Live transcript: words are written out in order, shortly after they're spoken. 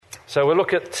So we'll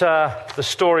look at the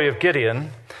story of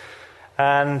Gideon.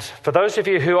 And for those of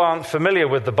you who aren't familiar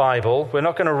with the Bible, we're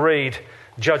not going to read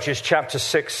Judges chapter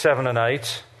 6, 7 and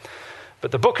 8.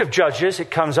 But the book of Judges, it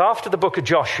comes after the book of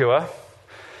Joshua.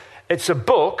 It's a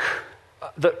book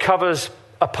that covers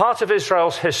a part of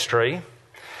Israel's history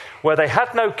where they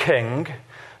had no king,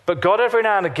 but God every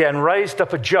now and again raised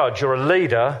up a judge or a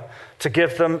leader to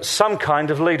give them some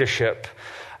kind of leadership.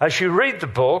 As you read the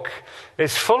book,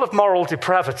 it's full of moral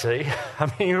depravity.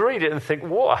 I mean, you read it and think,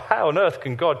 what? How on earth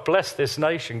can God bless this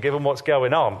nation given what's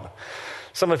going on?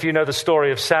 Some of you know the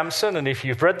story of Samson, and if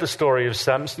you've read the story of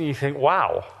Samson, you think,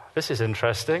 wow, this is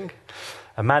interesting.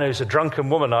 A man who's a drunken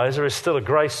womanizer is still a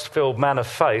grace-filled man of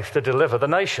faith to deliver the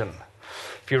nation.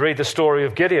 If you read the story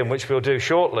of Gideon, which we'll do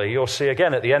shortly, you'll see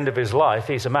again at the end of his life,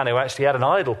 he's a man who actually had an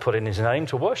idol put in his name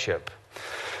to worship.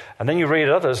 And then you read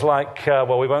others like,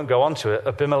 we won't go on to it,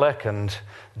 Abimelech and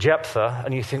Jephthah,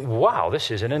 and you think, wow,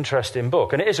 this is an interesting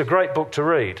book. And it is a great book to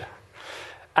read.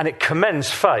 And it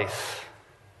commends faith.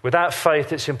 Without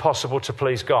faith, it's impossible to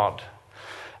please God.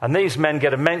 And these men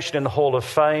get a mention in the Hall of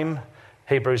Fame,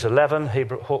 Hebrews 11,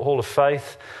 Hall of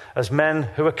Faith, as men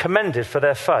who are commended for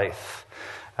their faith.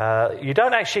 You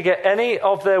don't actually get any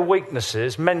of their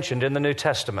weaknesses mentioned in the New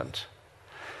Testament.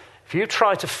 If you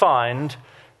try to find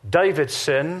David's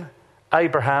sin,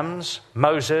 Abraham's,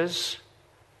 Moses,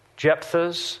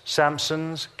 Jephthah's,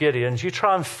 Samson's, Gideon's, you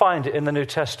try and find it in the New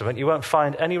Testament, you won't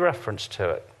find any reference to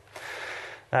it.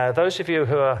 Now, those of you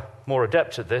who are more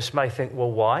adept at this may think, well,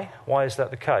 why? Why is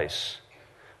that the case?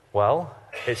 Well,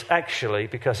 it's actually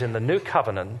because in the New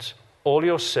Covenant, all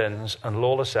your sins and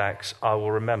lawless acts I will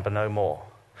remember no more.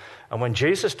 And when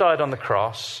Jesus died on the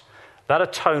cross, that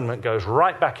atonement goes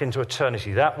right back into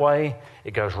eternity that way.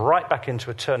 It goes right back into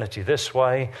eternity this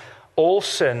way. All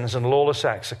sins and lawless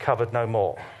acts are covered no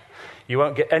more. You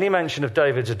won't get any mention of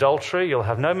David's adultery. You'll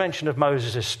have no mention of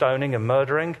Moses' stoning and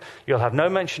murdering. You'll have no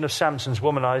mention of Samson's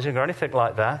womanizing or anything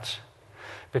like that.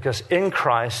 Because in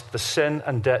Christ, the sin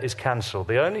and debt is cancelled.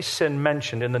 The only sin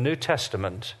mentioned in the New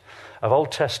Testament of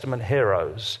Old Testament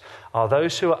heroes are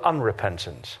those who are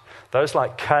unrepentant. Those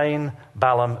like Cain,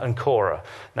 Balaam, and Korah.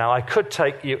 Now, I could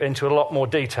take you into a lot more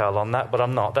detail on that, but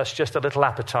I'm not. That's just a little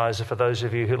appetizer for those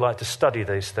of you who like to study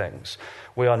these things.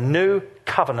 We are New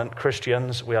Covenant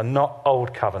Christians. We are not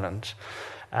Old Covenant.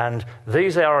 And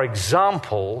these are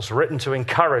examples written to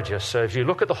encourage us. So if you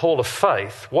look at the Hall of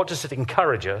Faith, what does it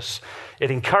encourage us?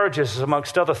 It encourages us,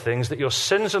 amongst other things, that your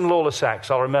sins and lawless acts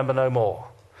I'll remember no more.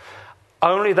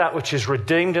 Only that which is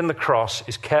redeemed in the cross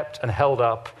is kept and held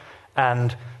up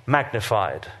and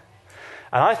magnified.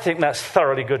 And I think that's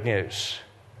thoroughly good news.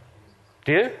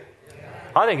 Do you? Yeah.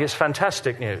 I think it's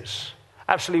fantastic news.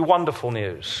 Absolutely wonderful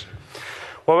news.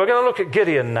 Well, we're going to look at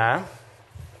Gideon now.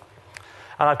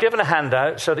 And I've given a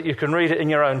handout so that you can read it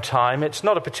in your own time. It's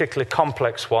not a particularly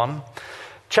complex one.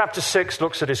 Chapter 6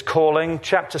 looks at his calling.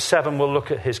 Chapter 7 will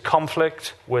look at his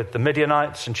conflict with the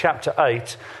Midianites. And chapter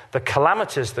 8, the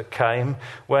calamities that came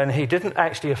when he didn't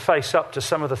actually face up to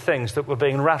some of the things that were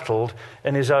being rattled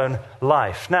in his own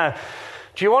life. Now,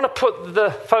 do you want to put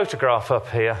the photograph up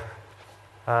here,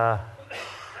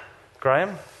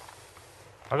 Graham?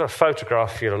 I've got a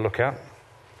photograph for you to look at.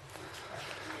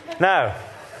 Now,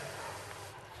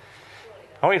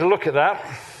 I want you to look at that.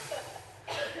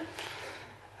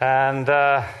 And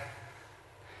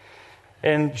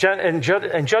in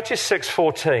Judges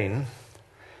 6:14,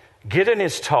 Gideon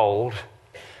is told,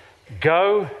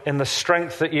 go in the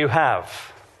strength that you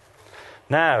have.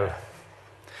 Now,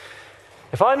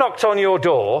 if I knocked on your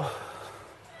door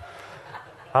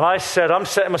and I said, I'm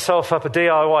setting myself up a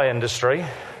DIY industry,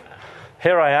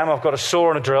 here I am, I've got a saw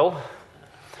and a drill.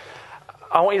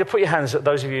 I want you to put your hands up,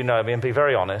 those of you who know me, and be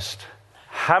very honest.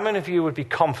 How many of you would be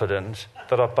confident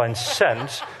that I've been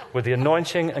sent with the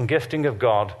anointing and gifting of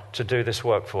God to do this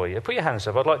work for you? Put your hands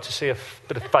up. I'd like to see a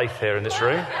bit of faith here in this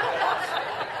room.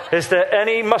 Is there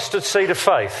any mustard seed of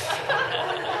faith?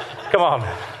 Come on.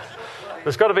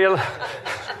 There's got to be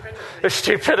a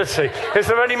stupidity. Is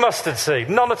there any mustard seed?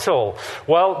 None at all.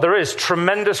 Well, there is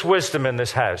tremendous wisdom in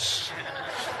this house.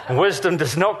 And wisdom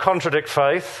does not contradict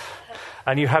faith.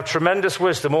 And you have tremendous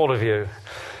wisdom, all of you.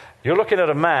 You're looking at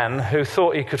a man who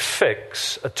thought he could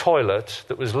fix a toilet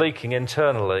that was leaking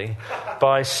internally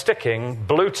by sticking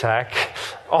blue tack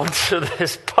onto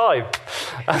this pipe.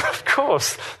 And of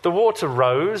course, the water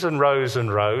rose and rose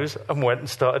and rose and went and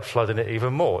started flooding it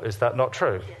even more. Is that not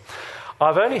true?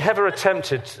 I've only ever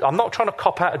attempted, I'm not trying to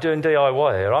cop out of doing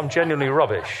DIY here, I'm genuinely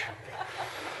rubbish.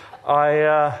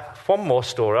 One more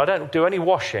story, I don't do any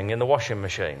washing in the washing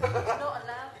machine.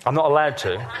 I'm not allowed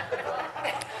to.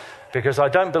 Because I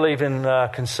don't believe in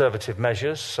conservative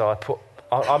measures, so I put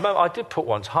I did put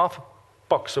once half a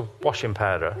box of washing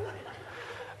powder,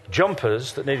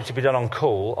 jumpers that needed to be done on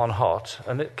cool, on hot,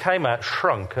 and it came out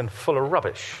shrunk and full of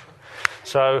rubbish.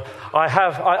 So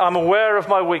I'm aware of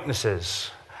my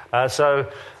weaknesses.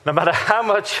 So no matter how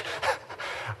much...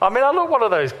 I'm not one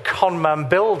of those con man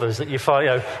builders that you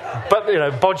find,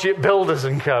 budget builders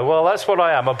and co. Well, that's what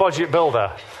I am, a budget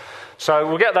builder. So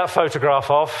we'll get that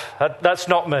photograph off. That's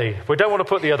not me. We don't want to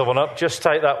put the other one up, just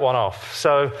take that one off.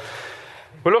 So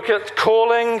we look at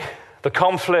calling, the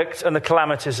conflict and the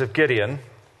calamities of Gideon.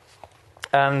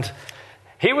 And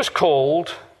he was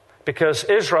called because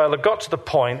Israel had got to the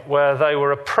point where they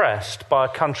were oppressed by a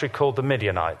country called the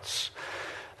Midianites.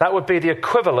 That would be the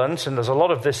equivalent, and there's a lot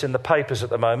of this in the papers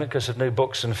at the moment because of new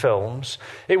books and films,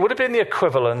 it would have been the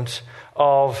equivalent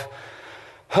of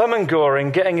Hermann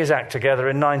Göring getting his act together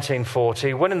in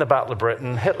 1940, winning the Battle of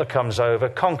Britain, Hitler comes over,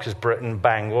 conquers Britain,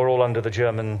 bang, we're all under the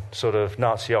German sort of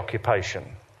Nazi occupation.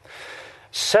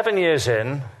 7 years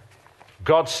in,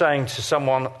 God saying to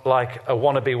someone like a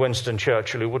wannabe Winston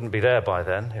Churchill, who wouldn't be there by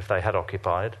then if they had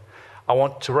occupied, I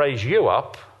want to raise you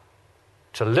up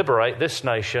to liberate this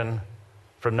nation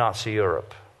from Nazi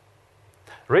Europe.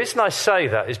 The reason I say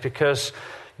that is because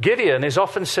Gideon is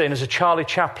often seen as a Charlie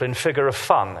Chaplin figure of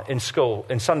fun in school,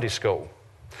 in Sunday school.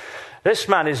 This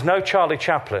man is no Charlie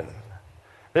Chaplin.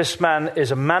 This man is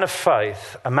a man of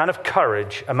faith, a man of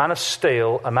courage, a man of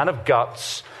steel, a man of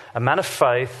guts, a man of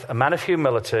faith, a man of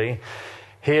humility.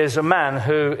 He is a man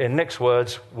who, in Nick's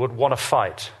words, would want to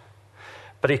fight.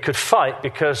 But he could fight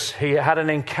because he had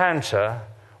an encounter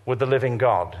with the living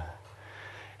God.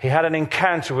 He had an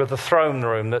encounter with the throne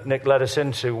room that Nick led us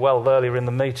into well earlier in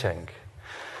the meeting.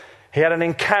 He had an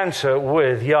encounter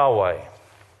with Yahweh.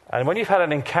 And when you've had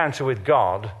an encounter with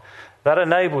God, that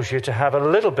enables you to have a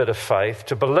little bit of faith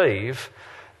to believe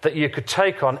that you could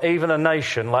take on even a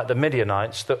nation like the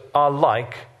Midianites that are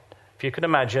like, if you can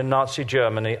imagine, Nazi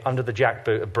Germany under the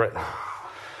jackboot of Britain.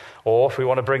 Or if we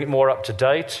want to bring it more up to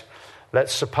date,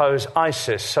 let's suppose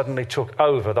ISIS suddenly took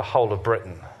over the whole of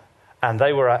Britain. And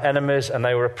they were our enemies and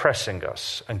they were oppressing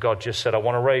us. And God just said, I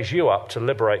want to raise you up to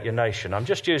liberate your nation. I'm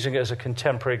just using it as a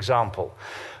contemporary example.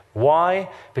 Why?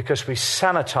 Because we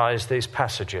sanitize these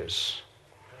passages.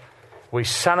 We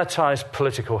sanitize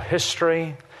political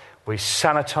history. We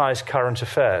sanitize current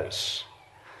affairs.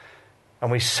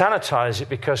 And we sanitize it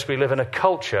because we live in a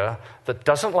culture that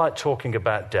doesn't like talking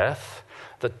about death,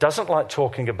 that doesn't like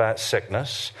talking about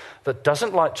sickness, that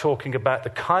doesn't like talking about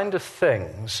the kind of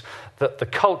things that the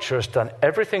culture has done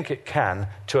everything it can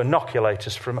to inoculate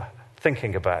us from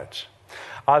thinking about.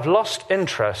 I've lost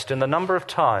interest in the number of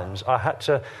times I had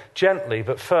to gently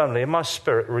but firmly in my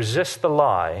spirit resist the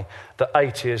lie that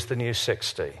 80 is the new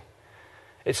 60.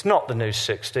 It's not the new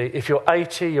 60. If you're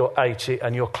 80, you're 80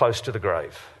 and you're close to the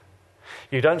grave.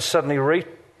 You don't suddenly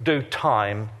redo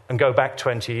time and go back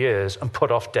 20 years and put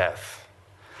off death.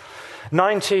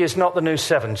 90 is not the new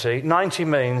 70. 90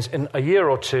 means in a year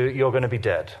or two you're going to be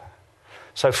dead.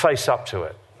 So face up to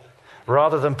it,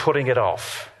 rather than putting it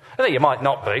off. I think you might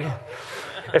not be.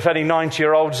 If any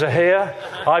 90-year-olds are here,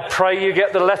 I pray you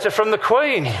get the letter from the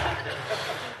Queen.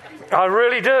 I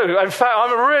really do. In fact,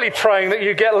 I'm really praying that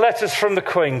you get letters from the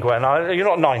Queen, Gwen. You're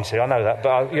not 90, I know that,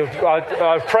 but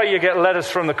I pray you get letters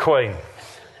from the Queen.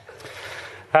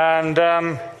 And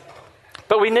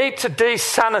but we need to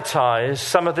desanitize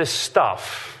some of this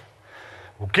stuff.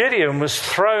 Gideon was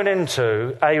thrown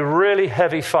into a really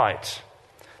heavy fight.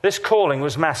 This calling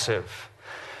was massive.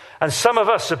 And some of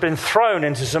us have been thrown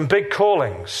into some big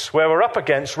callings where we're up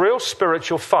against real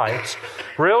spiritual fights,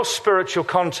 real spiritual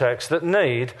contexts that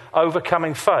need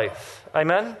overcoming faith.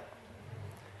 Amen?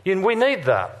 We need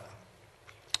that.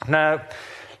 Now,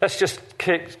 let's just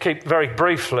keep very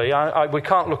briefly. We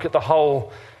can't look at the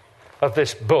whole of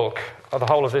this book, or the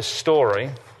whole of this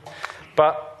story,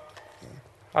 but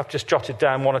I've just jotted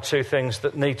down one or two things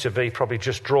that need to be probably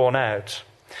just drawn out.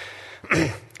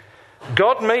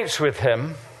 God meets with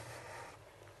him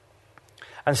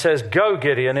and says, "Go,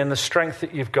 Gideon, in the strength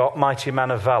that you've got, mighty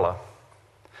man of valor."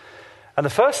 And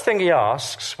the first thing he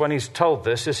asks when he's told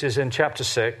this is in chapter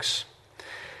 6,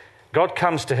 God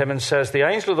comes to him and says, "The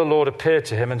angel of the Lord appeared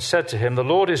to him and said to him, 'The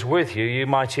Lord is with you, you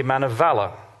mighty man of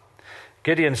valor.'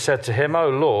 Gideon said to him, 'O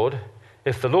Lord,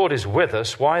 if the Lord is with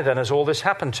us, why then has all this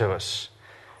happened to us?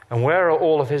 And where are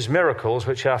all of his miracles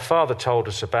which our father told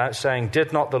us about, saying,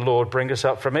 did not the Lord bring us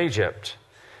up from Egypt?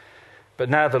 But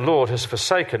now the Lord has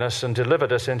forsaken us and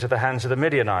delivered us into the hands of the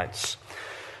Midianites.'"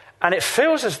 And it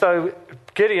feels as though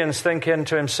Gideon's thinking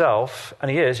to himself, and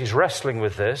he's wrestling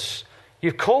with this,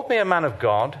 "You've called me a man of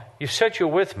God, you've said you're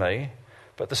with me,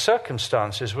 but the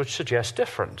circumstances would suggest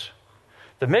different.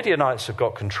 The Midianites have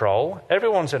got control.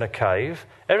 Everyone's in a cave.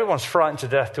 Everyone's frightened to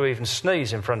death to even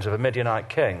sneeze in front of a Midianite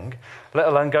king, let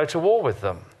alone go to war with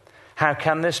them. How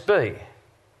can this be?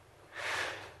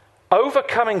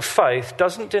 Overcoming faith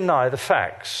doesn't deny the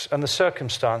facts and the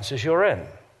circumstances you're in.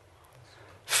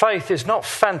 Faith is not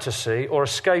fantasy or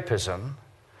escapism.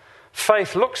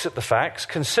 Faith looks at the facts,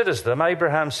 considers them.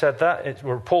 Abraham said that.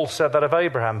 Paul said that of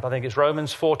Abraham. I think it's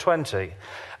Romans 4:20.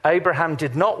 Abraham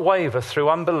did not waver through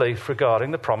unbelief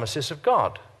regarding the promises of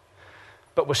God,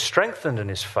 but was strengthened in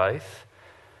his faith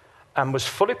and was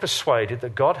fully persuaded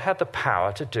that God had the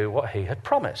power to do what he had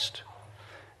promised.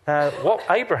 Now, what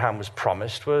Abraham was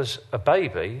promised was a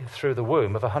baby through the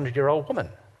womb of a 100-year-old woman.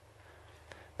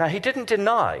 Now, he didn't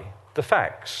deny the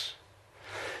facts.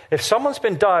 If someone's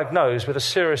been diagnosed with a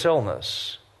serious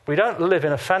illness, we don't live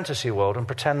in a fantasy world and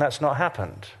pretend that's not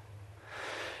happened.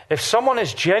 If someone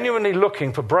is genuinely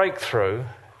looking for breakthrough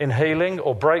in healing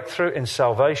or breakthrough in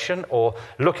salvation or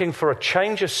looking for a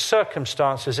change of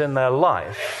circumstances in their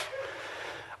life,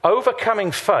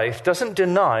 overcoming faith doesn't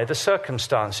deny the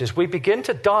circumstances. We begin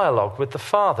to dialogue with the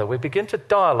Father. We begin to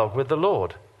dialogue with the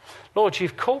Lord. Lord,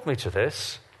 you've called me to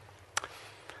this,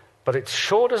 but it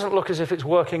sure doesn't look as if it's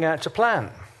working out to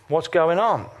plan. What's going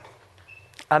on?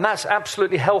 And that's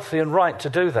absolutely healthy and right to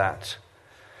do that.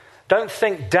 Don't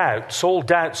think all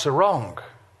doubts are wrong.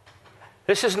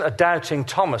 This isn't a doubting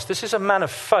Thomas. This is a man of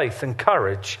faith and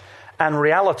courage and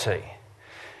reality.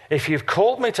 If you've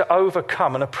called me to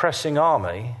overcome an oppressing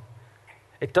army,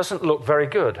 it doesn't look very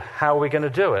good. How are we going to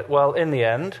do it? Well, in the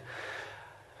end,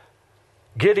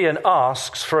 Gideon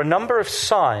asks for a number of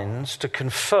signs to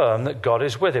confirm that God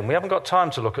is with him. We haven't got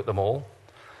time to look at them all,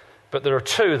 but there are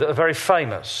two that are very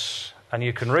famous, and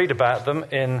you can read about them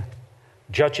in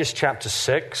Judges chapter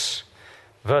 6,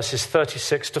 verses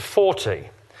 36 to 40.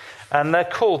 And they're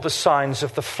called the signs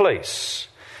of the fleece.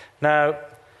 Now,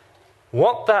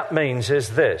 what that means is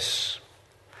this.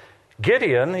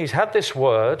 Gideon, he's had this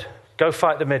word, go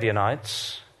fight the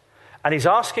Midianites, and he's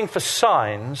asking for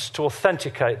signs to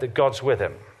authenticate that God's with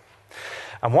him.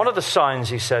 And one of the signs,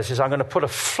 he says, is I'm going to put a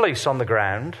fleece on the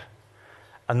ground,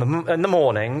 and in the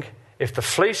morning, if the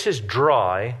fleece is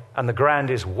dry and the ground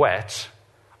is wet,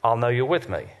 I'll know you're with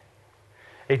me.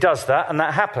 He does that, and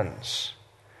that happens.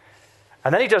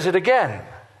 And then he does it again.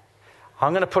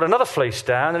 I'm going to put another fleece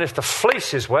down, and if the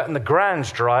fleece is wet and the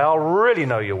ground's dry, I'll really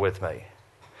know you're with me.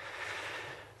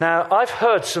 Now, I've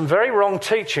heard some very wrong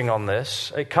teaching on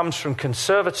this. It comes from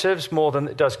conservatives more than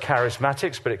it does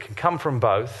charismatics, but it can come from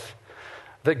both,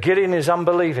 that Gideon is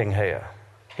unbelieving here.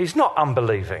 He's not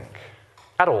unbelieving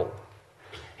at all.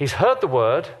 He's heard the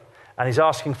word, and he's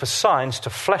asking for signs to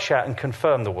flesh out and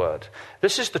confirm the word.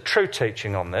 This is the true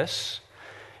teaching on this.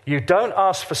 You don't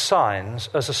ask for signs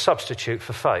as a substitute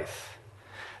for faith.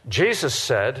 Jesus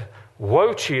said,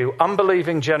 "Woe to you,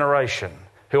 unbelieving generation,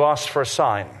 who asks for a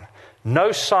sign.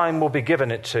 No sign will be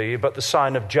given it to you but the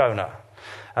sign of Jonah."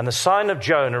 And the sign of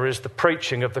Jonah is the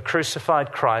preaching of the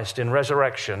crucified Christ in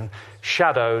resurrection,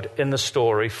 shadowed in the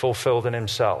story, fulfilled in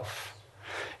himself.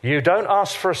 You don't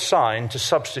ask for a sign to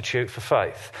substitute for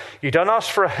faith. You don't ask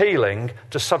for a healing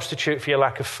to substitute for your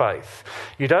lack of faith.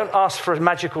 You don't ask for a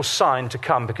magical sign to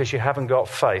come because you haven't got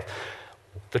faith.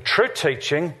 The true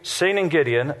teaching, seen in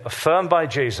Gideon, affirmed by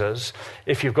Jesus,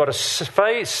 if you've got a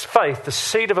faith, the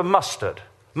seed of a mustard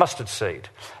seed,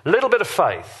 a little bit of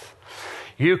faith,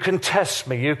 you can test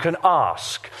me, you can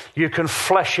ask, you can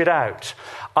flesh it out.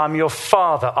 I'm your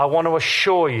Father. I want to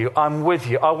assure you I'm with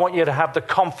you. I want you to have the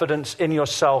confidence in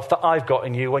yourself that I've got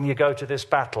in you when you go to this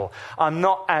battle. I'm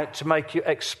not out to make you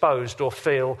exposed or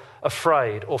feel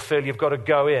afraid or feel you've got to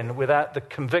go in without the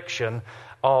conviction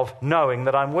of knowing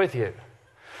that I'm with you.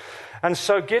 And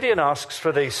so Gideon asks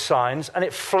for these signs, and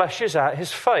it fleshes out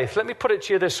his faith. Let me put it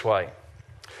to you this way.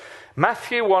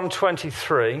 Matthew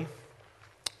 1:23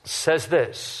 says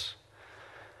this,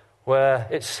 where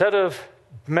it said of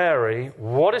Mary,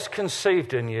 what is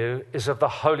conceived in you is of the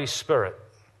Holy Spirit.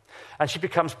 And she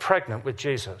becomes pregnant with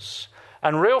Jesus.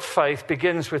 And real faith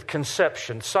begins with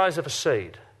conception, the size of a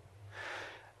seed.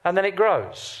 And then it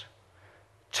grows.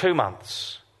 2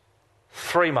 months,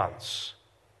 3 months,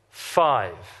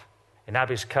 5. In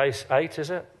Abby's case, 8, is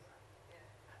it?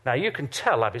 Now, you can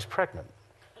tell Abby's pregnant.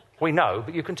 We know,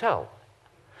 but you can tell.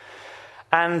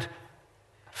 And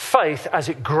faith, as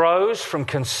it grows from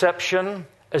conception,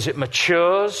 as it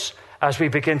matures, as we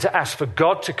begin to ask for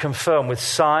God to confirm with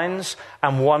signs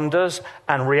and wonders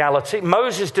and reality.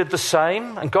 Moses did the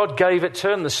same, and God gave it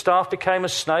to him. The staff became a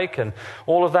snake and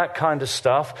all of that kind of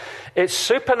stuff. It's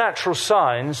supernatural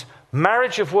signs,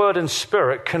 marriage of word and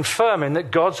spirit, confirming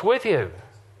that God's with you.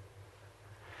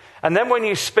 And then when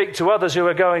you speak to others who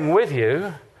are going with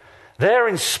you, they're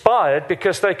inspired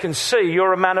because they can see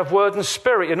you're a man of word and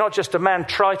spirit. You're not just a man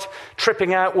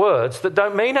tripping out words that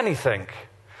don't mean anything.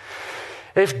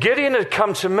 If Gideon had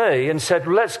come to me and said,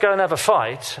 let's go and have a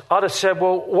fight, I'd have said,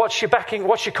 well, what's your backing?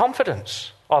 What's your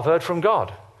confidence? I've heard from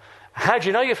God. How do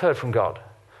you know you've heard from God?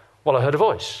 Well, I heard a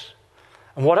voice.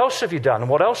 And what else have you done? And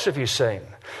what else have you seen?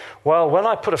 Well, when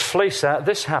I put a fleece out,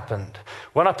 this happened.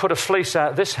 When I put a fleece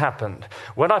out, this happened.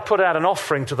 When I put out an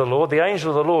offering to the Lord, the angel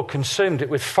of the Lord consumed it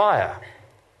with fire.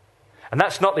 And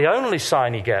that's not the only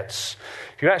sign he gets.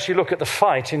 If you actually look at the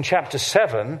fight in chapter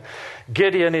 7,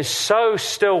 Gideon is so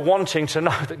still wanting to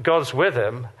know that God's with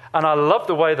him. And I love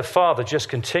the way the Father just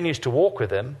continues to walk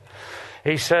with him.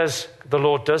 He says, the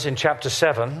Lord does in chapter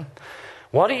 7,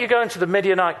 why don't you go into the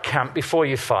Midianite camp before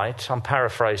you fight? I'm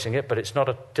paraphrasing it, but it's not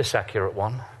a disaccurate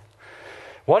one.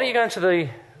 Why don't you go into the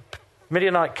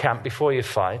Midianite camp before you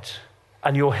fight,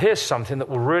 and you'll hear something that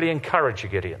will really encourage you,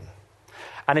 Gideon.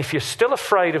 And if you're still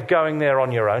afraid of going there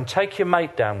on your own, take your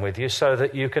mate down with you so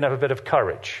that you can have a bit of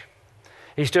courage.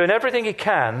 He's doing everything he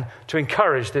can to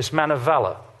encourage this man of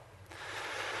valor.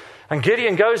 And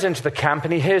Gideon goes into the camp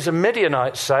and he hears a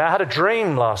Midianite say, I had a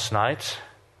dream last night.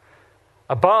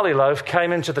 A barley loaf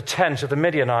came into the tent of the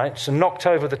Midianites and knocked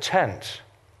over the tent.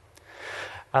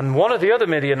 And one of the other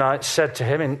Midianites said to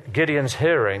him in Gideon's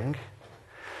hearing,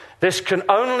 this can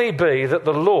only be that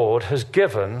the Lord has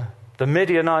given the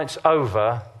Midianites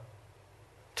over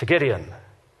to Gideon.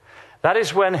 That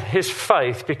is when his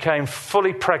faith became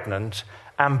fully pregnant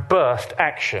and birthed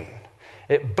action.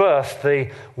 It birthed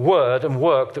the word and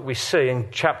work that we see in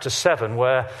chapter 7,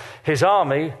 where his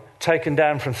army, taken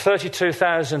down from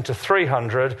 32,000 to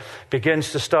 300,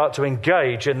 begins to start to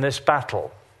engage in this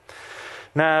battle.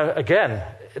 Now, again,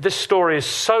 this story is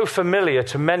so familiar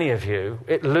to many of you,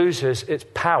 it loses its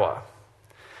power.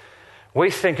 We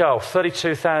think,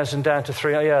 32,000 down to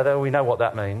 300, we know what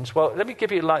that means. Well, let me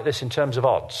give you like this in terms of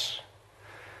odds.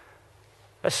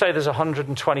 Let's say there's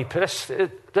 120,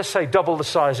 let's say double the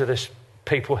size of this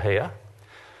people here.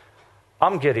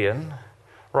 I'm Gideon.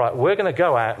 Right, we're going to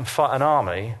go out and fight an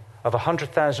army of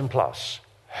 100,000 plus.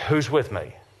 Who's with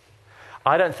me?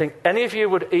 I don't think any of you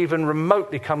would even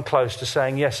remotely come close to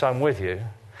saying, yes, I'm with you,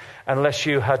 unless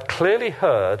you had clearly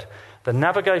heard the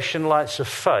navigation lights of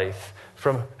faith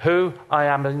from who I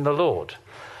am in the Lord.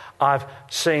 I've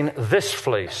seen this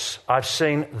fleece. I've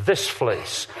seen this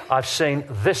fleece. I've seen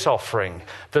this offering.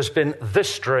 There's been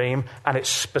this dream, and it's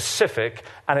specific,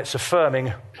 and it's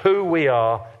affirming who we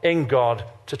are in God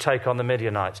to take on the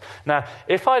Midianites. Now,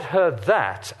 if I'd heard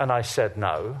that and I said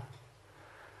no,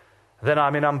 then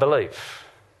I'm in unbelief.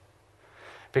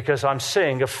 Because I'm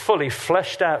seeing a fully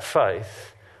fleshed out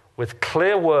faith with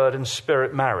clear word and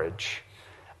spirit marriage,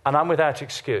 and I'm without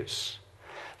excuse.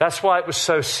 That's why it was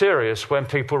so serious when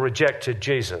people rejected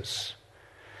Jesus.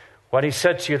 When he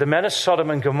said to you, the men of Sodom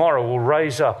and Gomorrah will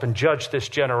raise up and judge this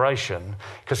generation,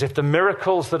 because if the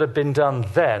miracles that have been done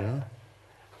then,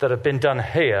 that have been done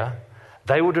here,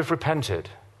 they would have repented.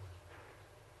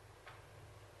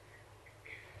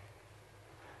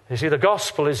 You see, the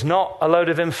gospel is not a load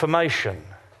of information.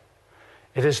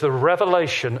 It is the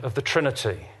revelation of the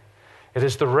Trinity. It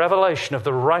is the revelation of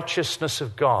the righteousness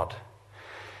of God.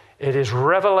 It is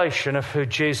revelation of who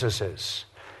Jesus is.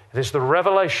 It is the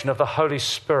revelation of the Holy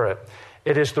Spirit.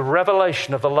 It is the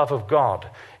revelation of the love of God.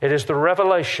 It is the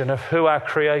revelation of who our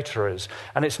Creator is.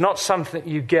 And it's not something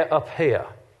you get up here.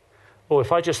 Or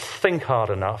if I just think hard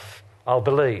enough, I'll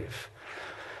believe.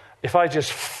 If I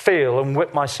just feel and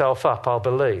whip myself up, I'll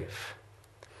believe.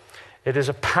 It is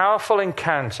a powerful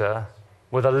encounter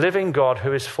with a living God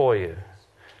who is for you.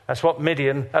 That's what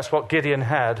Gideon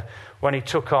had when he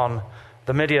took on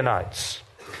the Midianites.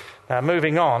 Now,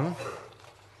 moving on,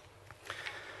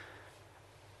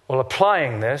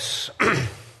 applying this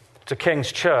to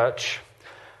King's Church,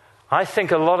 I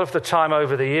think a lot of the time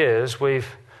over the years we've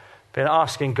been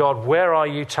asking God, where are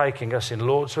you taking us in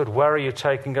Lordswood? Where are you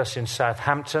taking us in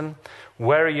Southampton?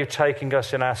 Where are you taking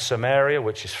us in our Samaria,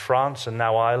 which is France and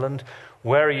now Ireland?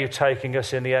 Where are you taking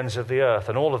us in the ends of the earth?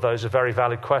 And all of those are very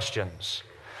valid questions.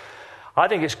 I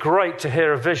think it's great to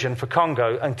hear a vision for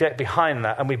Congo and get behind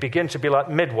that, and we begin to be like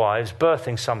midwives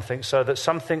birthing something so that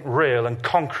something real and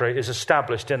concrete is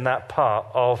established in that part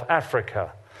of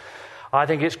Africa. I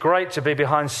think it's great to be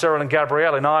behind Cyril and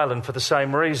Gabrielle in Ireland for the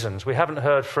same reasons. We haven't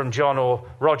heard from John or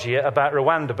Roger yet about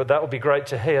Rwanda, but that would be great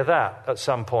to hear that at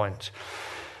some point.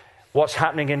 What's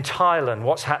happening in Thailand,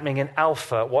 what's happening in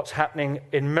Alpha, what's happening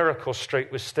in Miracle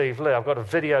Street with Steve Lee. I've got a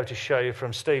video to show you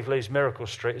from Steve Lee's Miracle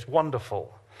Street. It's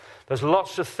wonderful. There's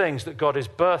lots of things that God is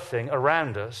birthing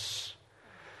around us,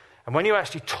 And when you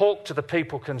actually talk to the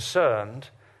people concerned,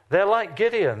 they're like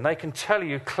Gideon. They can tell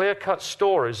you clear-cut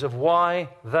stories of why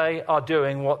they are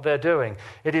doing what they're doing.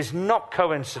 It is not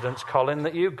coincidence, Colin,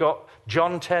 that you got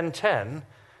John 10:10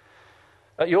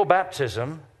 at your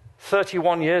baptism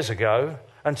 31 years ago,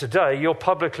 and today you're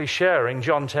publicly sharing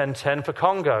John 10:10 for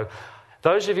Congo.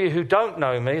 Those of you who don't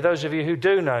know me, those of you who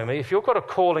do know me, if you've got a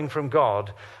calling from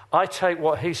God, I take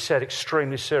what he said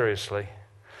extremely seriously.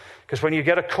 Because when you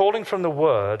get a calling from the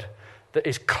Word that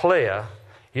is clear,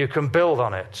 you can build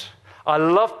on it. I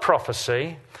love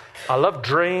prophecy. I love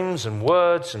dreams and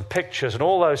words and pictures and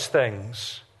all those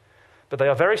things. But they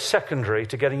are very secondary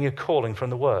to getting your calling from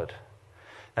the Word.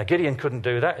 Now, Gideon couldn't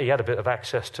do that. He had a bit of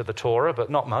access to the Torah, but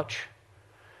not much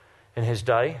in his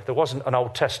day. There wasn't an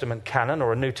Old Testament canon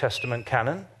or a New Testament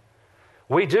canon.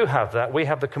 We do have that. We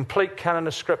have the complete canon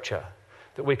of Scripture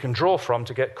that we can draw from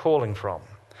to get calling from.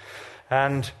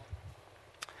 And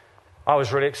I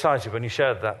was really excited when you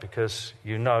shared that, because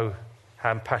you know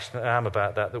how passionate I am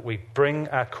about that we bring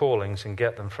our callings and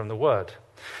get them from the Word.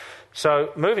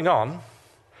 So, moving on,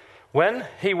 when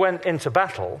he went into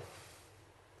battle,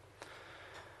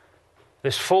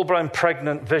 this full-blown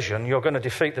pregnant vision, you're going to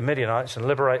defeat the Midianites and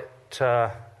liberate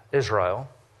Israel.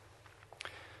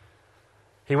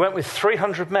 He went with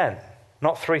 300 men,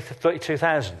 not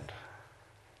 32,000.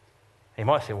 You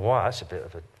might think, wow, that's a bit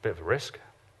of a risk.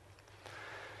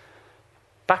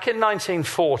 Back in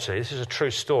 1940, this is a true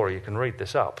story, you can read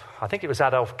this up. I think it was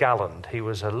Adolf Galland. He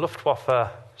was a Luftwaffe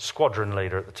squadron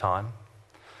leader at the time,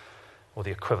 or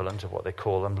the equivalent of what they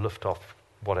call them, Luftwaffe,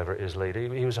 whatever it is, leader.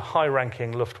 He was a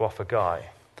high-ranking Luftwaffe guy.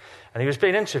 And he was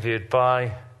being interviewed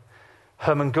by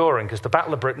Hermann Göring, because the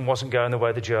Battle of Britain wasn't going the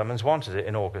way the Germans wanted it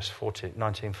in August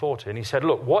 1940. And he said,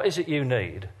 look, what is it you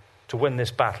need to win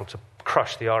this battle, to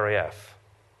crush the RAF?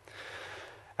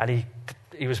 And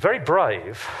he was very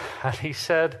brave, and he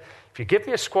said, if you give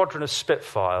me a squadron of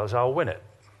Spitfires, I'll win it.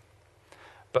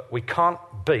 But we can't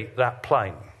beat that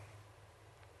plane.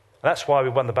 That's why we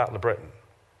won the Battle of Britain,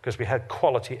 because we had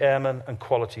quality airmen and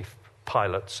quality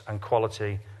pilots and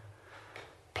quality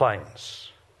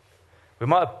planes. We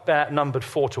might have outnumbered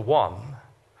 4-1,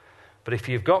 but if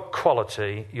you've got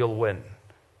quality, you'll win.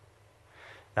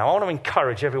 Now, I want to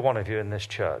encourage every one of you in this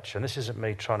church, and this isn't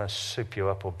me trying to soup you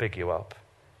up or big you up,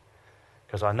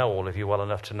 because I know all of you well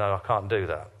enough to know I can't do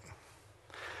that.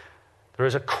 There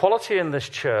is a quality in this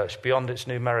church beyond its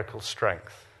numerical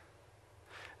strength.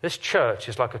 This church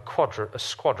is like a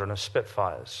squadron of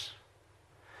Spitfires.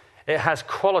 It has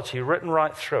quality written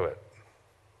right through it.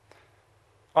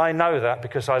 I know that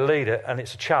because I lead it, and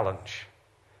it's a challenge.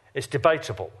 It's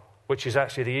debatable, which is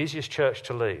actually the easiest church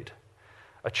to lead.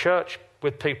 A church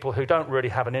with people who don't really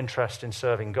have an interest in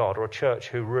serving God, or a church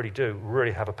who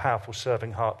really have a powerful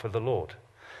serving heart for the Lord.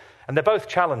 And they're both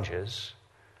challenges,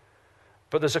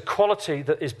 but there's a quality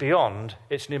that is beyond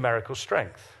its numerical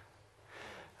strength.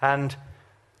 And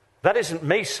that isn't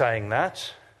me saying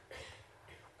that.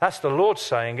 That's the Lord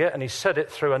saying it, and he said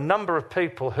it through a number of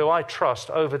people who I trust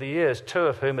over the years, 2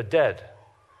 of whom are dead.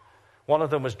 One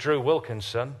of them was Drew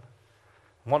Wilkinson,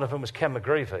 and one of them was Ken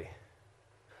McGreevy.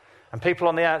 And people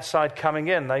on the outside coming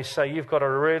in, they say, you've got a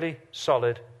really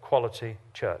solid, quality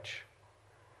church.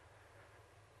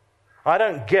 I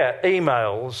don't get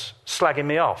emails slagging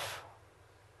me off.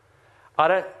 I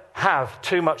don't have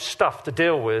too much stuff to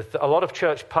deal with that a lot of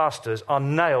church pastors are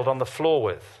nailed on the floor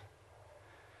with.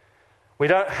 We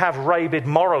don't have rabid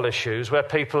moral issues where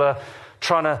people are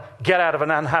trying to get out of an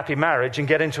unhappy marriage and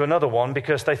get into another one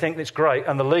because they think it's great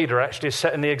and the leader actually is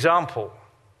setting the example.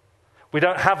 We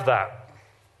don't have that.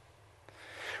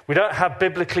 We don't have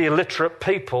biblically illiterate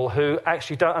people who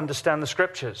actually don't understand the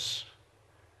Scriptures.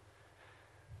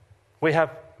 We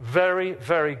have very,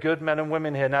 very good men and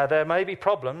women here. Now, there may be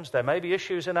problems, there may be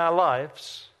issues in our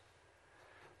lives.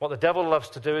 What the devil loves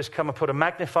to do is come and put a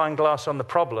magnifying glass on the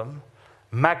problem,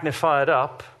 magnify it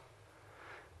up.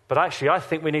 But actually, I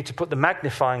think we need to put the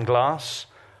magnifying glass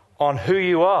on who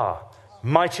you are.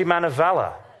 Mighty man of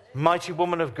valor, mighty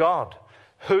woman of God.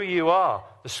 Who you are.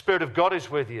 The Spirit of God is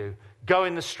with you. Go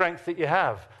in the strength that you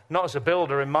have. Not as a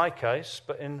builder in my case,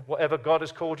 but in whatever God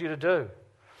has called you to do.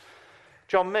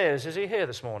 John Mears, is he here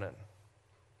this morning?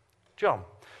 John,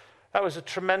 that was a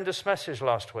tremendous message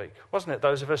last week, wasn't it,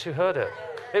 those of us who heard it?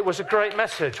 It was a great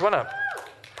message, wasn't it?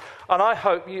 And I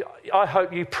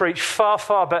hope you preach far,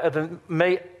 far better than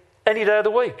me any day of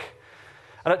the week.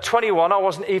 And at 21, I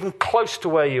wasn't even close to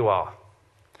where you are.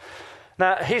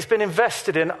 Now, he's been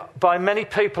invested in by many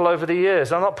people over the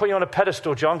years. I'm not putting you on a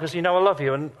pedestal, John, because you know I love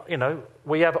you, and, you know,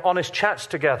 we have honest chats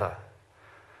together.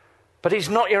 But he's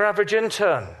not your average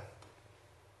intern.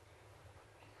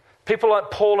 People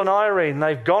like Paul and Irene,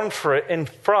 they've gone for it in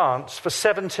France for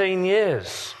 17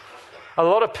 years. A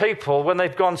lot of people, when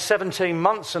they've gone 17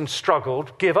 months and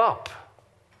struggled, give up.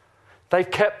 They've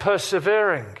kept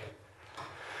persevering.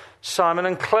 Simon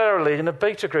and Claire are leading a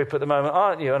beta group at the moment,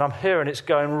 aren't you? And I'm here and it's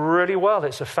going really well.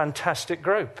 It's a fantastic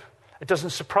group. It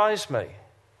doesn't surprise me. And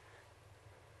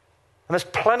there's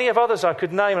plenty of others I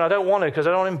could name, and I don't want to because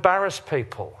I don't want to embarrass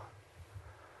people.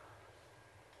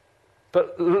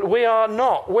 But we are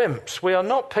not wimps. We are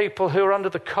not people who are under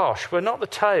the cosh. We're not the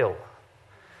tail.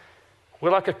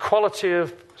 We're like a quality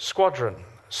of squadron,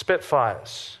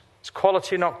 Spitfires. It's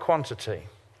quality, not quantity.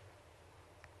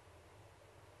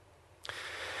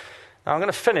 Now I'm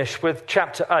going to finish with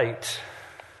chapter 8.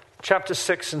 Chapter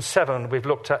 6 and 7 we've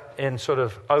looked at in sort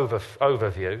of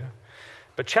overview.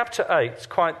 But chapter 8 is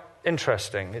quite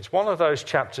interesting. It's one of those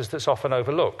chapters that's often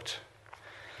overlooked.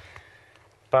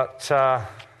 But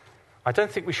I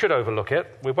don't think we should overlook it.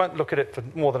 We won't look at it for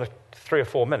more than 3 or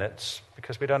 4 minutes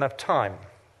because we don't have time.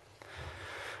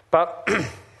 But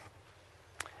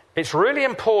it's really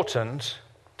important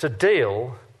to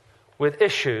deal with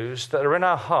issues that are in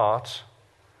our heart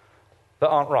that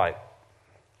aren't right.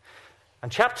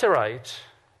 And chapter 8,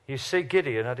 you see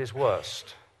Gideon at his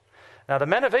worst. Now the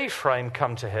men of Ephraim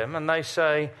come to him and they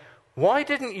say, why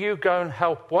didn't you go and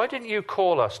help? Why didn't you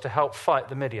call us to help fight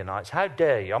the Midianites? How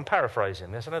dare you? I'm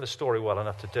paraphrasing this. I know the story well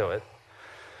enough to do it.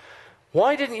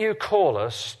 Why didn't you call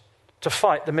us to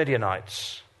fight the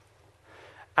Midianites?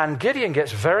 And Gideon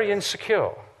gets very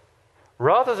insecure.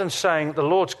 Rather than saying, the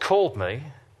Lord's called me,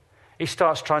 he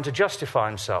starts trying to justify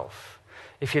himself.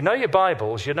 If you know your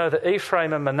Bibles, you know that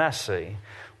Ephraim and Manasseh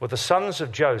were the sons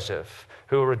of Joseph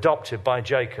who were adopted by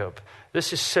Jacob.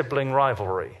 This is sibling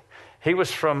rivalry. He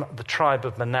was from the tribe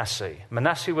of Manasseh.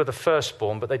 Manasseh were the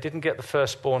firstborn, but they didn't get the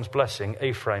firstborn's blessing.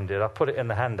 Ephraim did. I put it in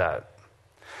the handout.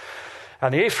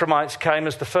 And the Ephraimites came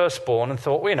as the firstborn and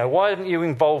thought, well, why haven't you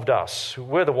involved us?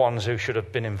 We're the ones who should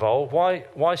have been involved.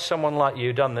 Why someone like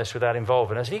you done this without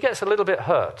involving us? And he gets a little bit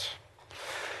hurt.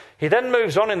 He then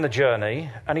moves on in the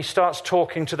journey and he starts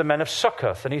talking to the men of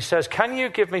Succoth. And he says, can you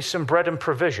give me some bread and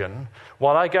provision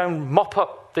while I go and mop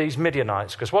up these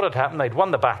Midianites? Because what had happened, they'd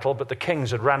won the battle, but the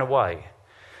kings had ran away.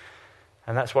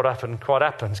 And that's what quite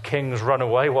happens. Kings run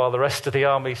away while the rest of the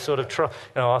army sort of,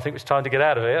 I think it's time to get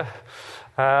out of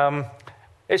here.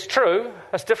 It's true.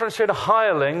 That's the difference between a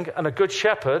hireling and a good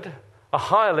shepherd. A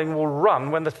hireling will run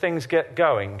when the things get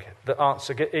going, the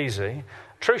answer get easy.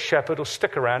 A true shepherd will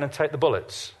stick around and take the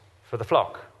bullets for the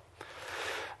flock.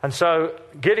 And so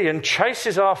Gideon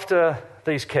chases after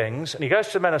these kings and he goes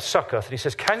to the men of Succoth and he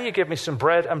says, can you give me some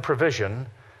bread and provision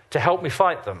to help me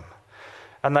fight them?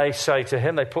 And they say to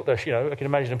him, they put their, I can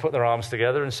imagine them put their arms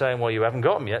together and saying, well, you haven't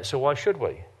got them yet, so why should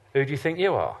we? Who do you think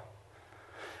you are?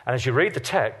 And as you read the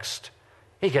text,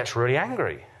 he gets really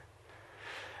angry.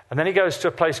 And then he goes to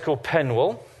a place called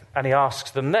Penuel and he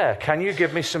asks them there, can you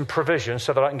give me some provision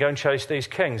so that I can go and chase these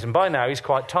kings? And by now he's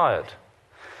quite tired.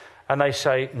 And they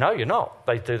say, no, you're not.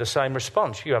 They do the same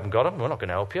response. You haven't got them. We're not going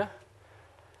to help you.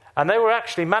 And they were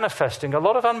actually manifesting a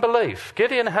lot of unbelief.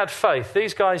 Gideon had faith.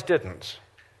 These guys didn't.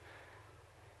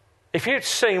 If you'd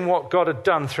seen what God had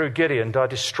done through Gideon by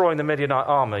destroying the Midianite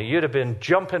army, you'd have been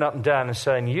jumping up and down and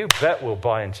saying, you bet we'll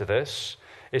buy into this.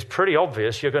 It's pretty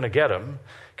obvious you're going to get them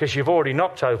because you've already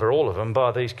knocked over all of them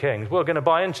by these kings. We're going to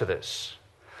buy into this.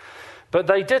 But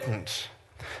they didn't.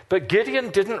 But Gideon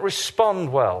didn't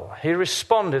respond well. He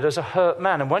responded as a hurt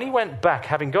man. And when he went back,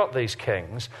 having got these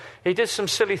kings, he did some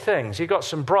silly things. He got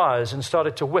some briars and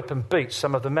started to whip and beat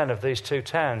some of the men of these two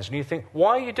towns. And you think,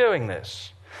 why are you doing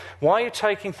this? Why are you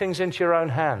taking things into your own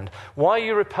hand? Why are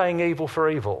you repaying evil for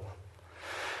evil?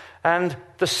 And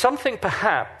there's something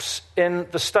perhaps in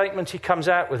the statement he comes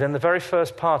out with in the very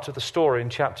first part of the story in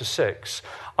chapter 6.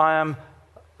 I am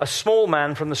a small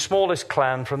man from the smallest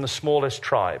clan, from the smallest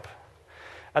tribe.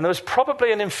 And there was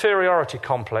probably an inferiority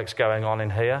complex going on in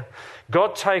here.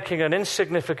 God taking an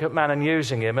insignificant man and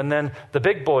using him, and then the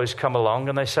big boys come along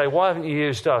and they say, why haven't you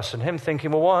used us? And him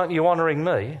thinking, well, why aren't you honouring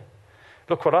me?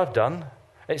 Look what I've done.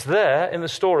 It's there in the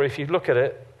story if you look at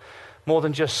it, more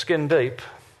than just skin deep.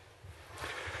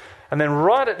 And then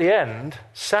right at the end,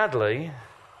 sadly,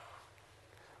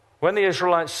 when the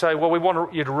Israelites say, well, we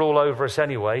want you to rule over us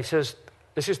anyway, he says,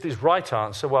 this is his right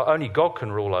answer. Well, only God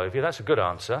can rule over you. That's a good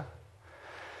answer.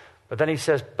 But then he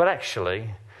says, but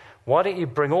actually, why don't you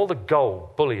bring all the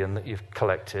gold bullion that you've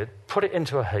collected, put it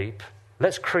into a heap,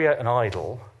 let's create an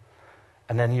idol,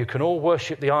 and then you can all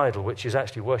worship the idol, which is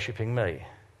actually worshipping me.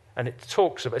 And it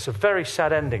talks about, it's a very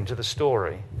sad ending to the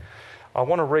story. I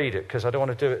want to read it because I don't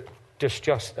want to do it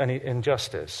any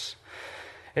injustice.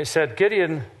 It said,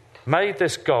 Gideon made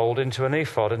this gold into an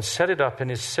ephod and set it up in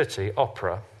his city,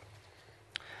 Opera.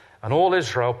 And all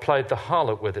Israel played the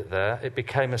harlot with it there. It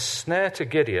became a snare to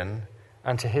Gideon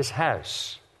and to his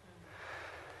house.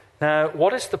 Now,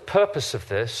 what is the purpose of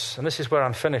this? And this is where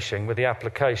I'm finishing with the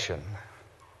application.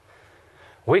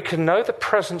 We can know the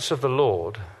presence of the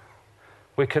Lord.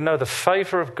 We can know the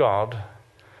favour of God,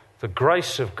 the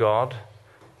grace of God,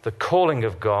 the calling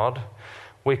of God.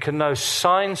 We can know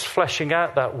signs fleshing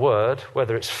out that word,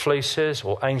 whether it's fleeces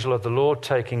or angel of the Lord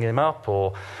taking him up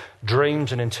or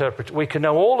dreams and interpret. We can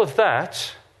know all of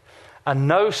that and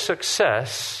know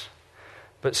success,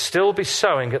 but still be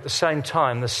sowing at the same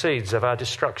time the seeds of our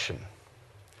destruction,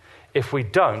 if we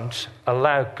don't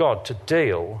allow God to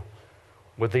deal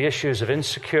with the issues of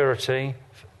insecurity,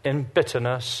 in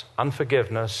bitterness,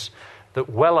 unforgiveness that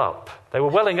well up. They were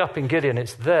welling up in Gideon.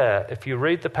 It's there. If you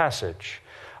read the passage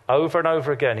over and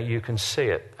over again, you can see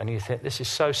it, and you think, this is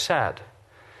so sad.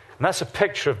 And that's a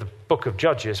picture of the book of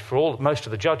Judges for most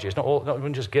of the judges, not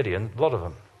even just Gideon, a lot of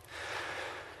them.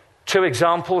 2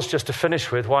 examples just to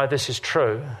finish with why this is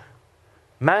true.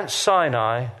 Mount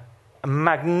Sinai, a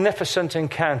magnificent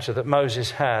encounter that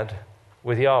Moses had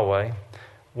with Yahweh.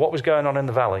 What was going on in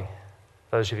the valley?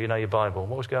 Those of you who know your Bible,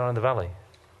 what was going on in the valley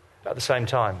at the same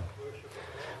time?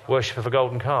 Worship of a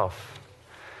golden calf.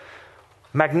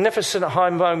 Magnificent high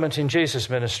moment in Jesus'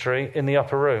 ministry in the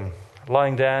upper room.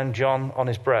 Lying down, John on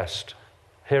his breast,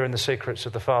 hearing the secrets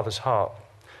of the Father's heart.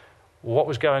 What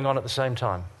was going on at the same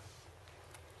time?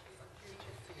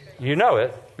 You know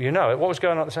it. What was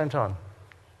going on at the same time?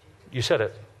 You said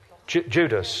it.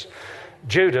 Judas.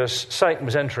 Satan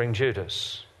was entering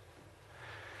Judas.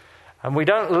 And we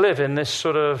don't live in this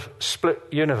sort of split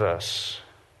universe.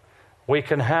 We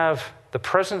can have the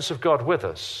presence of God with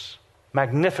us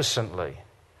magnificently.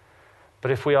 But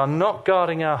if we are not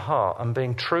guarding our heart and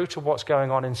being true to what's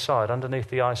going on inside, underneath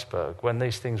the iceberg, when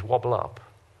these things wobble up,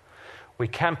 we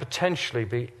can potentially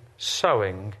be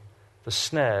sowing the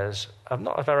snares of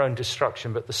not of our own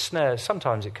destruction, but the snares.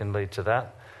 Sometimes it can lead to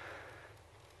that.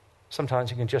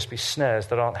 Sometimes it can just be snares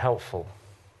that aren't helpful.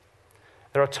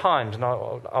 There are times, and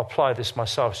I'll apply this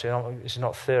myself, so this is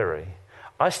not theory.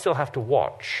 I still have to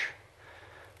watch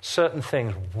certain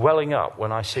things welling up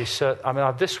when I see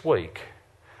certain... this week,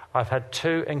 I've had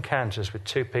 2 encounters with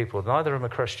 2 people. Neither of them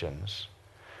are Christians.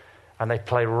 And they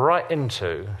play right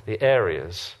into the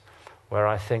areas where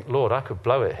I think, Lord, I could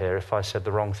blow it here if I said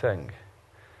the wrong thing.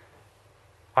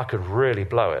 I could really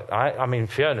blow it.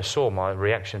 Fiona saw my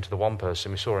reaction to the one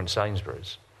person we saw in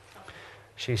Sainsbury's.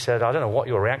 She said, I don't know what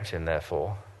you're reacting there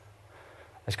for.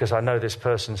 It's because I know this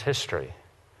person's history.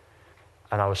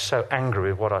 And I was so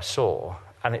angry with what I saw.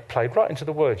 And it played right into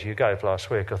the words you gave last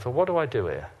week. I thought, what do I do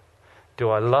here? Do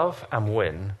I love and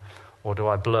win, or do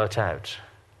I blurt out?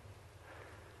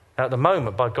 Now, at the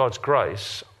moment, by God's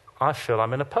grace, I feel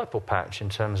I'm in a purple patch in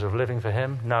terms of living for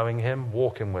him, knowing him,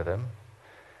 walking with him.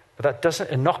 But that doesn't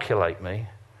inoculate me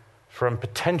from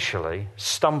potentially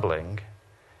stumbling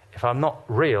if I'm not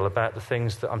real about the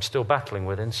things that I'm still battling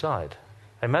with inside.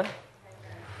 Amen?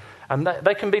 And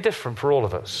they can be different for all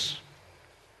of us.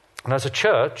 And as a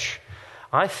church,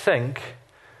 I think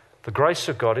the grace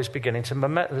of God is beginning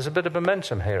to... There's a bit of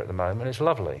momentum here at the moment. It's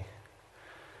lovely.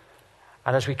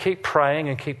 And as we keep praying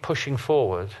and keep pushing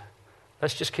forward,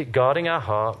 let's just keep guarding our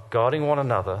heart, guarding one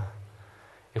another.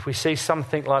 If we see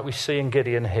something like we see in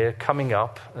Gideon here coming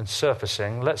up and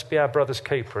surfacing, let's be our brother's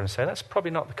keeper and say, that's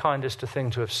probably not the kindest thing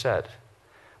to have said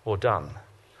or done.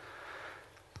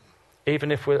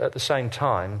 Even if we're at the same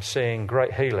time seeing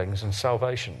great healings and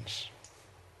salvations.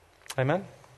 Amen?